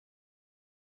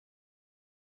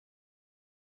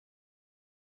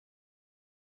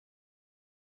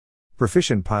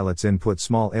Proficient pilots input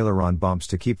small aileron bumps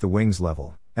to keep the wings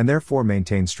level, and therefore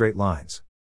maintain straight lines.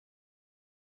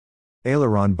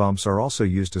 Aileron bumps are also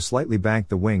used to slightly bank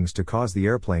the wings to cause the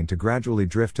airplane to gradually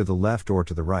drift to the left or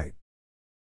to the right.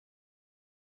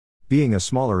 Being a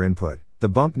smaller input, the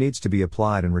bump needs to be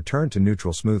applied and returned to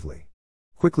neutral smoothly.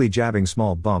 Quickly jabbing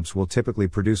small bumps will typically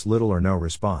produce little or no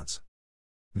response.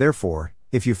 Therefore,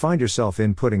 if you find yourself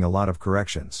inputting a lot of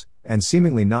corrections, and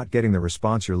seemingly not getting the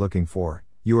response you're looking for,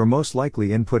 you are most likely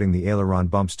inputting the aileron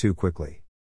bumps too quickly.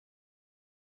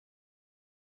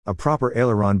 A proper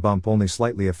aileron bump only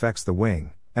slightly affects the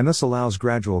wing, and thus allows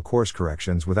gradual course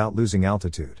corrections without losing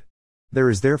altitude. There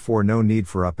is therefore no need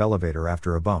for up elevator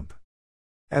after a bump.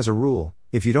 As a rule,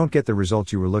 if you don't get the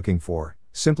result you were looking for,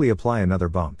 simply apply another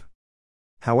bump.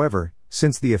 However,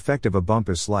 since the effect of a bump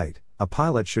is slight, a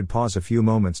pilot should pause a few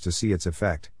moments to see its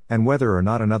effect, and whether or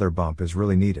not another bump is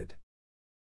really needed.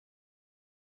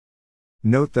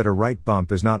 Note that a right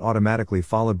bump is not automatically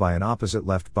followed by an opposite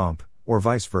left bump, or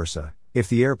vice versa, if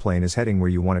the airplane is heading where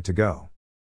you want it to go.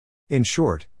 In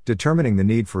short, determining the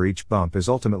need for each bump is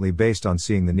ultimately based on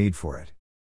seeing the need for it.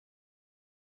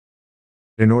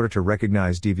 In order to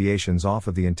recognize deviations off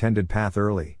of the intended path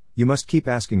early, you must keep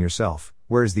asking yourself,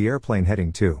 where is the airplane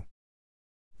heading to?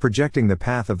 Projecting the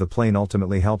path of the plane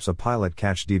ultimately helps a pilot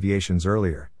catch deviations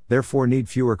earlier, therefore need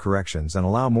fewer corrections and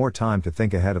allow more time to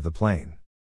think ahead of the plane.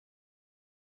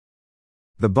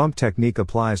 The bump technique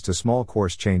applies to small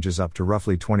course changes up to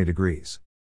roughly 20 degrees.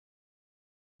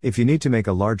 If you need to make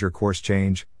a larger course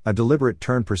change, a deliberate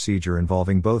turn procedure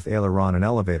involving both aileron and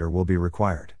elevator will be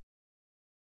required.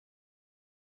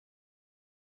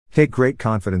 Take great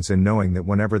confidence in knowing that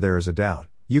whenever there is a doubt,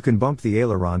 you can bump the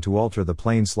aileron to alter the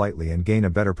plane slightly and gain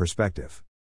a better perspective.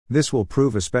 This will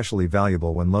prove especially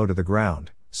valuable when low to the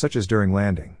ground, such as during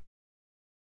landing.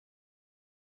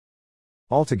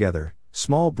 Altogether,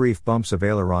 small brief bumps of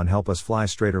aileron help us fly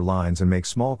straighter lines and make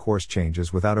small course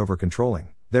changes without over-controlling,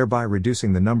 thereby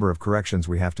reducing the number of corrections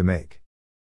we have to make.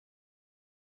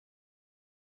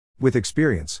 With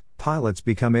experience, pilots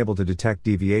become able to detect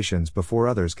deviations before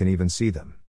others can even see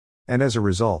them. And as a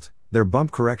result, their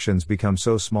bump corrections become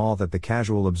so small that the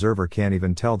casual observer can't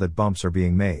even tell that bumps are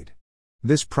being made.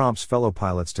 This prompts fellow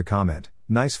pilots to comment,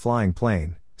 "Nice flying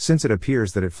plane," since it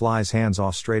appears that it flies hands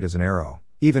off straight as an arrow,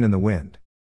 even in the wind.